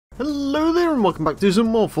Hello there and welcome back to some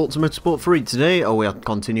more Forza Motorsport 3. Today, we are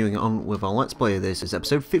continuing on with our Let's Play. This is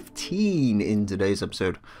episode 15 in today's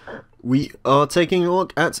episode. We are taking a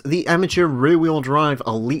look at the amateur rear-wheel drive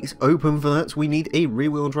Elite Open. For that, we need a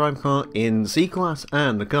rear-wheel drive car in C-Class,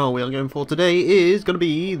 and the car we are going for today is going to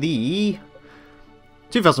be the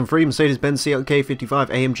 2003 Mercedes-Benz CLK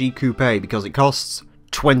 55 AMG Coupe, because it costs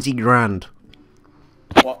 20 grand.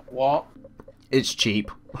 What? It's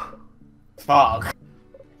cheap. Fuck.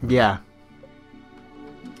 Yeah.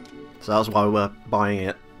 So that's why we're buying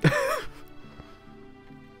it.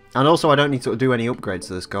 And also I don't need to do any upgrades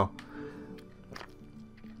to this car,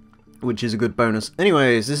 which is a good bonus.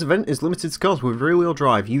 Anyways, this event is limited to cars with rear-wheel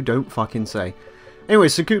drive. You don't fucking say.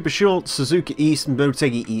 Anyways, Tsukuba Short, Suzuka East, and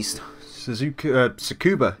Motegi East.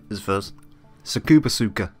 Tsukuba is first.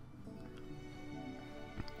 Tsukuba.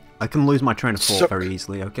 I can lose my train of thought very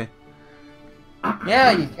easily, okay? Yeah,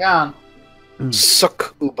 you can.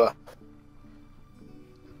 Tsukuba.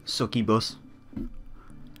 Sucky bus.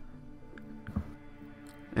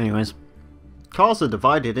 Anyways, cars are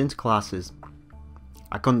divided into classes.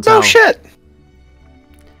 I couldn't tell. Oh shit!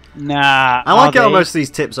 Nah. I like how most of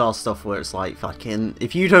these tips are stuff where it's like, fucking,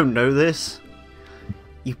 if you don't know this,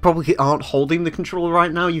 you probably aren't holding the controller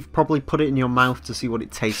right now. You've probably put it in your mouth to see what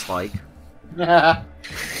it tastes like.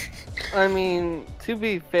 I mean, to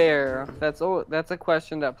be fair, that's a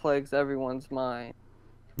question that plagues everyone's mind.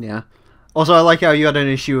 Yeah. Also, I like how you had an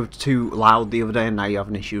issue of too loud the other day, and now you have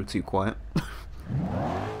an issue of too quiet.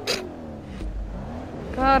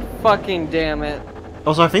 God fucking damn it.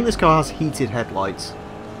 Also, I think this car has heated headlights.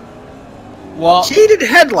 What? Heated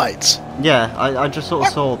headlights! Yeah, I just sort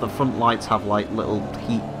of saw the front lights have like little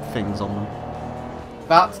heat things on them.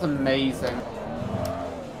 That's amazing.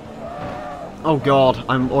 Oh god,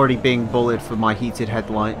 I'm already being bullied for my heated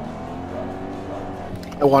headlight.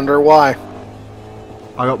 I wonder why.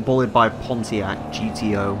 I got bullied by a Pontiac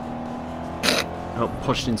GTO. I got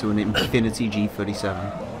pushed into an Infiniti G37.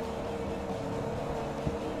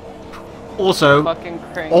 Also,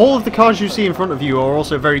 all of the cars you see in front of you are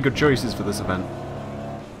also very good choices for this event.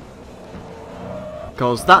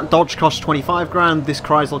 Because that Dodge costs 25 grand, this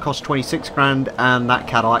Chrysler costs 26 grand, and that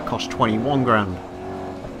Cadillac costs 21 grand.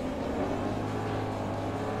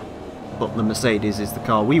 But the Mercedes is the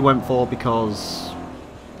car we went for because...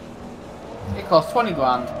 It costs 20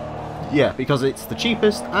 grand. Yeah, because it's the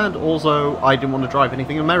cheapest, and also I didn't want to drive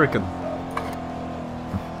anything American.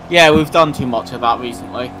 Yeah, we've done too much of that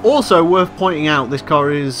recently. Also, worth pointing out, this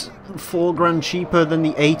car is 4 grand cheaper than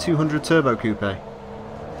the A200 Turbo Coupe.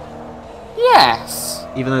 Yes!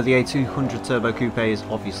 Even though the A200 Turbo Coupe is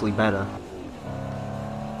obviously better.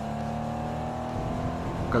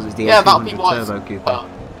 Because it's the A200 Turbo Coupe.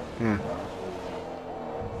 Yeah.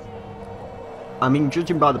 I mean,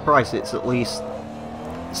 judging by the price, it's at least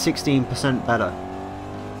 16% better.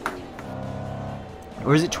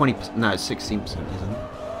 Or is it 20%? No, it's 16%, isn't it?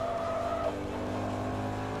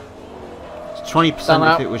 It's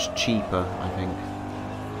 20% if it was cheaper, I think.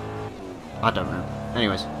 I don't know.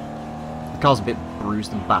 Anyways, the car's a bit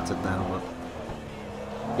bruised and battered now, but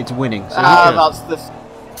it's winning. So that's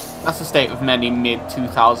the state of many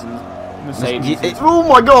mid-2000s Mercedes. Oh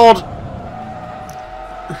my god!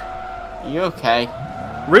 You okay?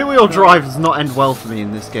 Rear-wheel drive does not end well for me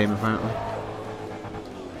in this game, apparently.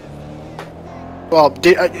 Well,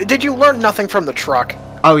 did you learn nothing from the truck?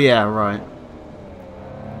 Oh yeah, right.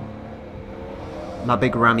 My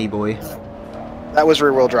big rammy boy. That was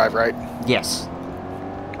rear-wheel drive, right? Yes.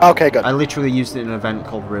 Okay, good. I literally used it in an event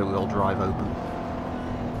called Rear-Wheel Drive Open.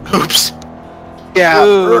 Oops. Yeah,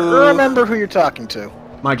 remember who you're talking to.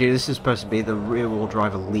 Mind you, this is supposed to be the Rear-Wheel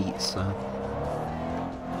Drive Elite, so...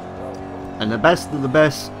 And the best of the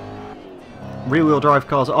best rear-wheel drive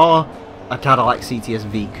cars are a Cadillac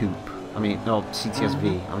CTS-V Coupe. I mean, no,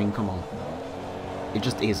 CTS-V. I mean, come on. It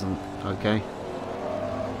just isn't, okay?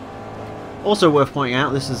 Also worth pointing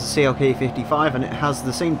out, this is a CLK 55 and it has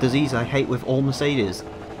the same disease I hate with all Mercedes.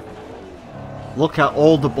 Look at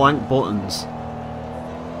all the blank buttons.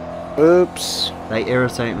 Oops. They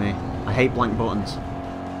irritate me. I hate blank buttons.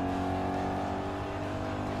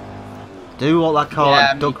 Do what that car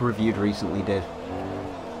that Doug reviewed recently did.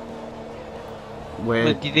 Where...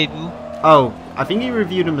 What did they do? Oh, I think he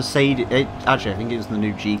reviewed a Mercedes... actually, I think it was the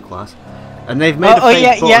new G-Class. And they've made a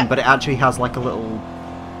fake button, but it actually has like a little...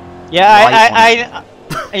 Yeah,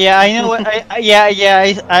 I know.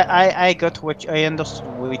 I got what I understood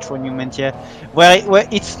which one you meant. Yeah, where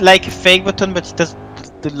it's like a fake button, but it does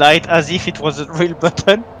the light as if it was a real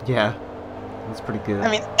button. Yeah, that's pretty good. I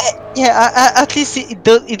mean, yeah, at least it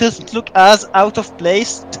doesn't look as out of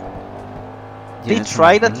place. Yeah, they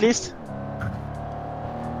tried at least.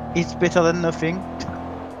 it's better than nothing.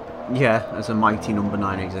 Yeah, as a mighty number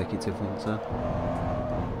 9 executive once said.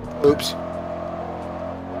 Oops.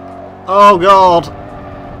 Oh god!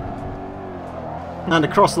 And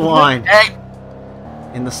across the line. Hey!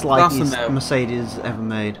 In the slightest no. Mercedes ever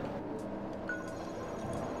made.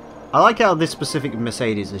 I like how this specific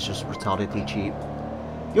Mercedes is just retardedly cheap.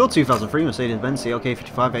 Your 2003 Mercedes-Benz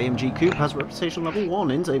CLK55 AMG Coupe has reputation level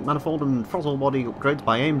 1, intake manifold and throttle body upgrades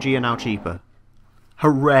by AMG are now cheaper.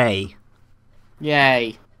 Hooray!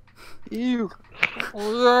 Yay. Ew.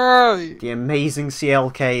 Yay. The amazing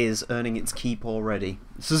CLK is earning its keep already.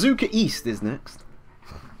 Suzuka East is next.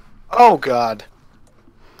 Oh god.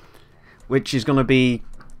 Which is going to be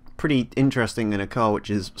pretty interesting in a car which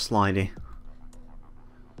is slidey.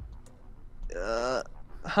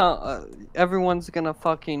 Everyone's gonna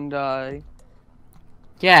fucking die.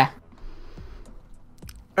 Yeah.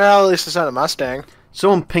 Well, at least it's not a Mustang.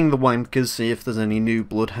 Someone ping the wankers, see if there's any new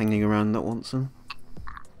blood hanging around that wants them.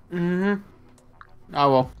 Mm-hmm.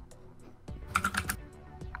 Oh well.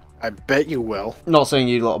 I bet you will. Not saying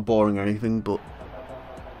you lot are boring or anything, but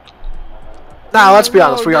Nah, let's be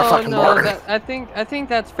honest, we are fucking bored. I think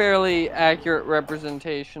that's fairly accurate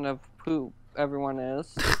representation of who everyone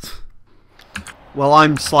is. well,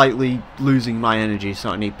 I'm slightly losing my energy, so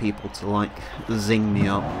I need people to like zing me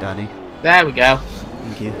up, Daddy. There we go.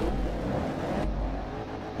 Thank you.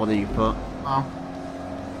 What did you put? Oh.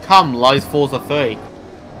 Come, lies Forza 3.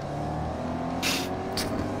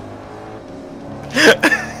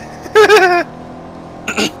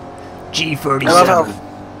 G37.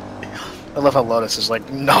 I love how Lotus is like,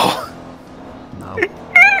 no. No.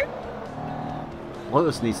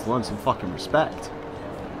 Lotus needs to learn some fucking respect.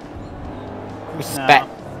 Respect.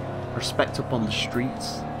 Respect up on the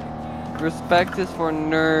streets. Respect is for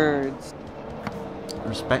nerds.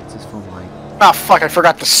 Respect is for like, Ah, fuck, I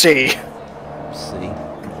forgot to see. see.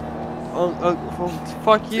 Oh,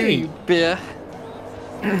 fuck you, you bitch.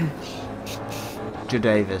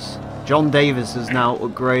 Davis. John Davis is now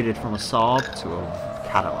upgraded from a Saab to a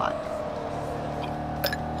Cadillac.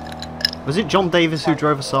 Was it John Davis who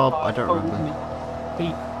drove a Saab? I don't remember.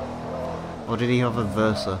 Or did he have a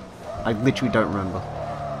Versa? I literally don't remember.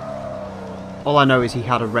 All I know is he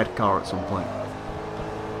had a red car at some point.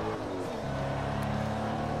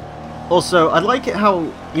 Also, I like it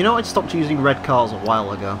how, you know, I stopped using red cars a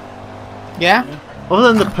while ago. Yeah?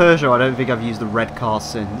 Other than the Peugeot, I don't think I've used the red car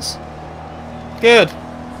since. Good.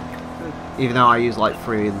 Even though I used like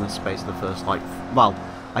 3 in the space of the first, like, well,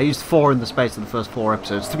 I used 4 in the space of the first 4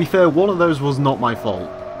 episodes. To be fair, one of those was not my fault.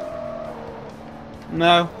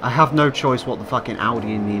 No. I have no choice what the fucking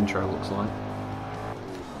Audi in the intro looks like.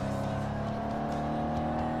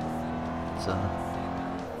 So,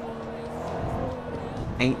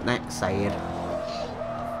 ain't that sad?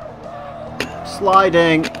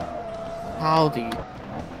 Sliding! How do you...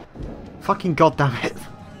 Fucking goddammit.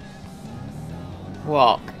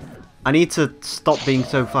 What? I need to stop being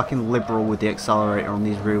so fucking liberal with the accelerator on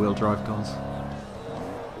these rear-wheel drive cars.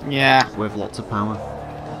 Yeah. With lots of power.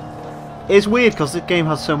 It's weird because this game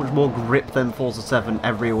has so much more grip than Forza 7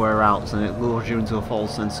 everywhere else, and it lures you into a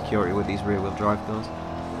false sense of security with these rear-wheel drive cars.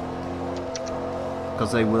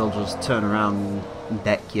 Because they will just turn around and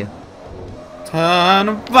deck you. Turn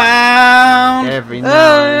around! Every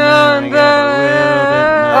now and then I get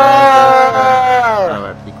a little bit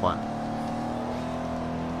nervous. Oh, be quiet.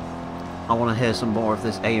 I want to hear some more of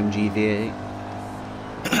this AMG V8.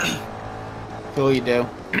 Sure you do.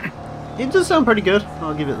 It does sound pretty good,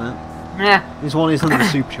 I'll give it that. Yeah. This one isn't the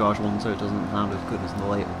supercharged one, so it doesn't sound as good as the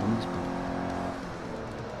later ones. But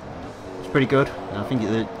it's pretty good. I think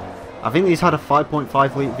these had a 5.5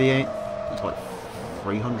 litre V8. It's like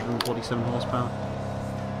 347 horsepower.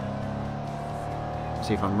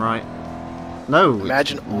 See if I'm right. No.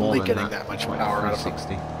 Imagine it's more only than getting that much It's like power out of a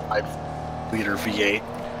 360. 5-liter V8.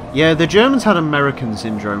 Yeah, the Germans had American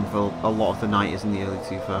syndrome for a lot of the 90s and the early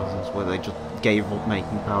 2000s, where they just gave up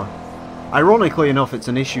making power. Ironically enough, it's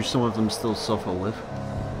an issue some of them still suffer with.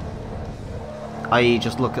 I.e.,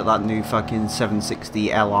 just look at that new fucking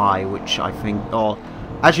 760 Li, which I think, or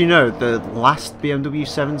as you know, the last BMW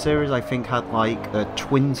 7 Series I think had like a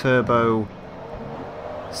twin-turbo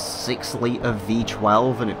 6-litre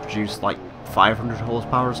V12, and it produced like 500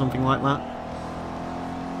 horsepower or something like that.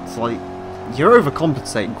 It's like, you're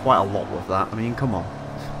overcompensating quite a lot with that. I mean, come on.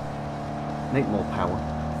 Make more power.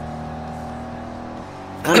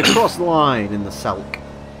 And across the line in the Selk,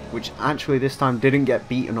 which actually this time didn't get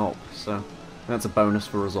beaten up, so that's a bonus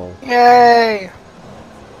for us all. Yay!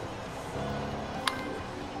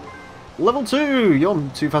 Level 2! Your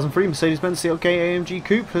 2003 Mercedes-Benz CLK AMG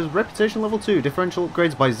Coupe has reputation level 2. Differential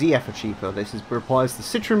upgrades by ZF are cheaper. This applies to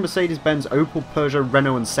Citroen, Mercedes-Benz, Opel, Peugeot,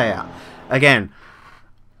 Renault and Seat. Again,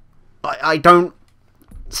 I don't...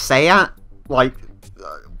 Seat? Like,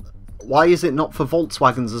 why is it not for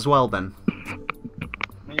Volkswagens as well then?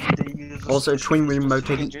 Also, Twin Wing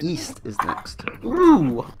Motegi East is next.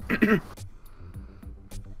 Ooh!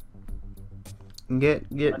 Get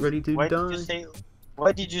ready to die.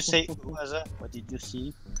 What did you say? What did you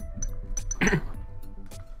see?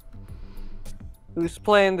 Who's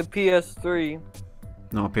playing the PS3?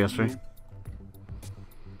 No, PS3.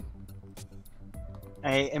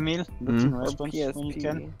 Hey, Emile, look in response PSP. when you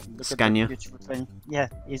can. Look Scania. at the beautiful thing. Yeah,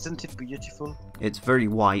 isn't it beautiful? It's very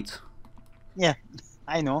white. Yeah,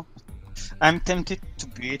 I know. I'm tempted to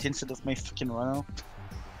be it instead of my fucking Renault.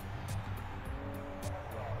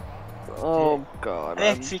 Oh god.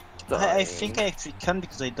 I think I actually can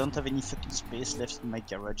because I don't have any fucking space left in my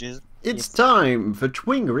garages. It's time for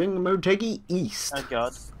Twingering Motegi East. Oh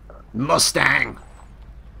god. Mustang!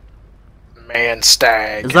 Man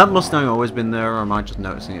stag. Has that Mustang always been there, or am I just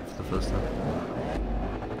noticing it for the first time?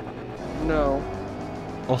 No.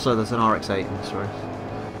 Also, there's an RX-8 in this race.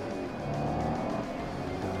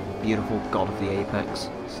 Beautiful god of the apex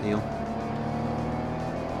seal.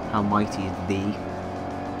 How mighty is thee?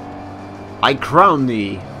 I crown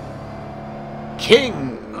thee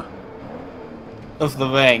King Of the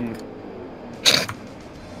ring.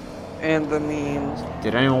 And the memes.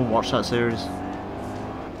 Did anyone watch that series?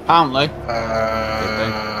 Apparently.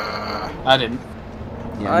 I didn't.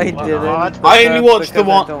 Yeah, I me didn't. neither. but I only that's watched the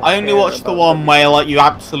because I one. don't I only care watched the about one it. where like you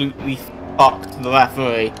absolutely fucked the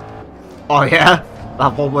referee. Oh yeah?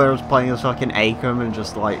 That one where I was playing as fucking Acom and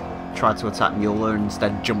just like tried to attack Mueller and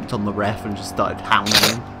instead jumped on the ref and just started hounding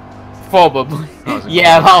him. Probably. That was a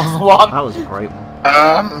Yeah, great that was the one. That was a great one.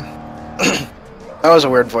 That was a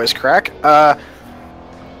weird voice crack.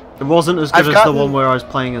 It wasn't as good I've as gotten- the one where I was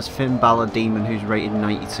playing as Finn Balor Demon, who's rated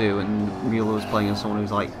 92, and Mueller was playing as someone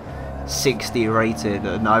who's like 60 rated,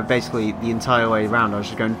 and I basically, the entire way around, I was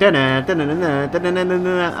just going da-na, da-na-na-na,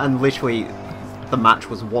 da-na-na-na-na, and literally, the match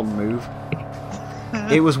was one move.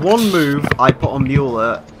 It was one move I put on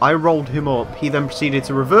Mueller, I rolled him up, he then proceeded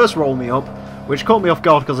to reverse roll me up, which caught me off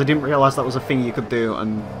guard because I didn't realise that was a thing you could do,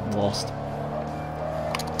 and lost.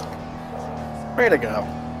 Way to go.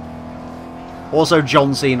 Also,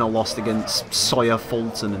 John Cena lost against Sawyer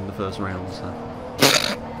Fulton in the first round, so...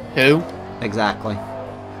 Who? Exactly.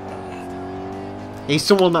 He's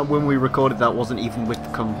someone that when we recorded that wasn't even with the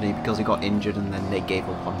company because he got injured and then they gave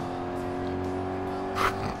up on him.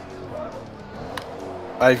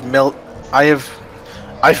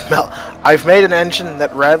 I've made an engine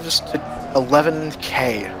that revs to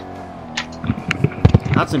 11k.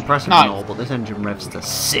 That's impressive Nice. and all, but this engine revs to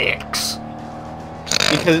 6.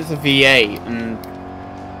 Because it's a V8 and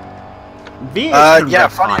V8 can yeah,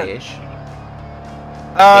 rev funny- high-ish.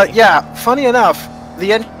 Yeah, funny enough,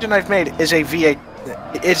 the engine I've made is a V8.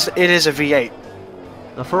 It is a V8.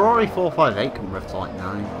 The Ferrari 458 can rev to like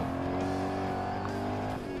 9.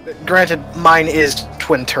 Granted, mine is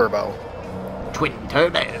twin turbo. Twin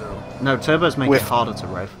turbo! No, turbos make With- it harder to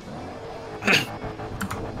rev.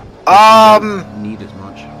 Need as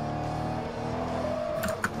much.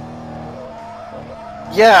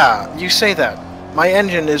 Yeah, you say that. My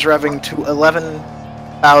engine is revving to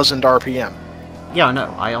 11,000 RPM. Yeah, I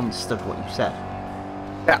know, I understood what you said.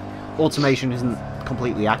 Yeah. Automation isn't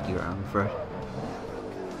completely accurate, I'm afraid.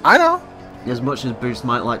 I know. As much as Boost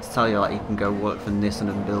might like to tell you that you can go work for Nissan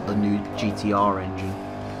and build a new GTR engine.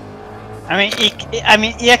 I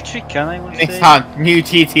mean, he actually can, I would it's say. a new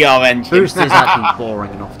GTR engine. Boost is actually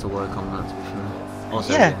boring enough to work on that, to be fair.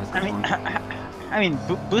 Also, Yeah, it's I mean,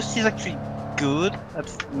 Boost is actually good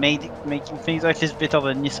at making things like this better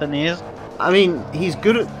than Nissan is. I mean, he's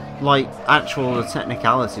good at, like, the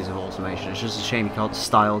technicalities of automation. It's just a shame he can't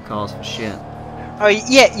style cars for shit. Oh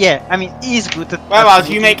yeah. I mean, he's good at. Whereas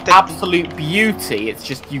you making make absolute beauty, it's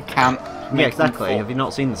just you can't. Yeah, make them exactly. fall. Have you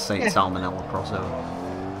not seen the Saint Yeah. Salmonella crossover?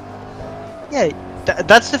 Yeah,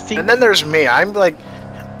 that's the thing. And then there's me. I'm like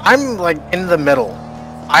in the middle.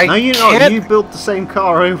 No, you're not. You built the same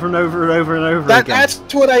car over and over and over and over again. That's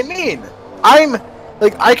what I mean. I'm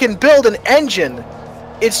like, I can build an engine.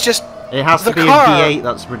 It's just It has to the be car- a V8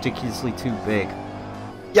 that's ridiculously too big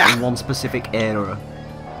yeah. in one specific era.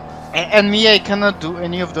 And me, I cannot do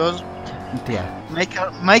any of those. Yeah. Michael,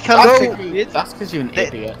 That's because you're an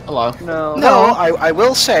idiot. Hello. No. No, I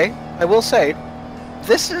will say,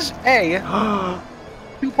 this is a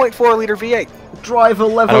 2.4 liter V8. Driver I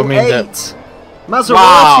level don't mean 8! that.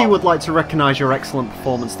 Maserati would like to recognise your excellent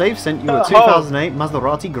performance. They've sent you a 2008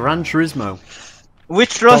 Maserati Gran Turismo.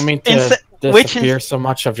 Which lost Don't mean to disappear so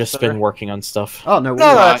much. I've just been working on stuff. Oh no,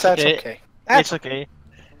 No, that's okay. It's okay.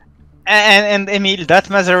 And Emile, that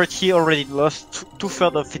Maserati already lost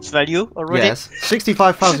two-thirds of its value already. Yes,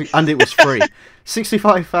 65,000, and it was free.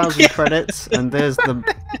 65,000 credits, and there's the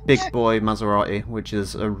big boy Maserati, which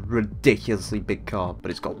is a ridiculously big car, but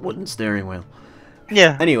it's got wooden steering wheel.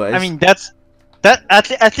 Yeah. Anyways, I mean that.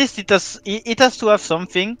 At least it has to have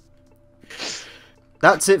something.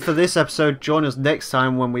 that's it for this episode. Join us next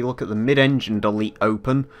time when we look at the mid-engine Delete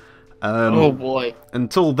Open. Oh boy.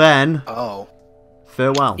 Until then,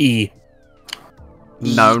 farewell. E.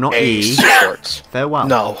 No, not E. Sports. Farewell.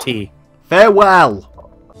 No. T. Farewell.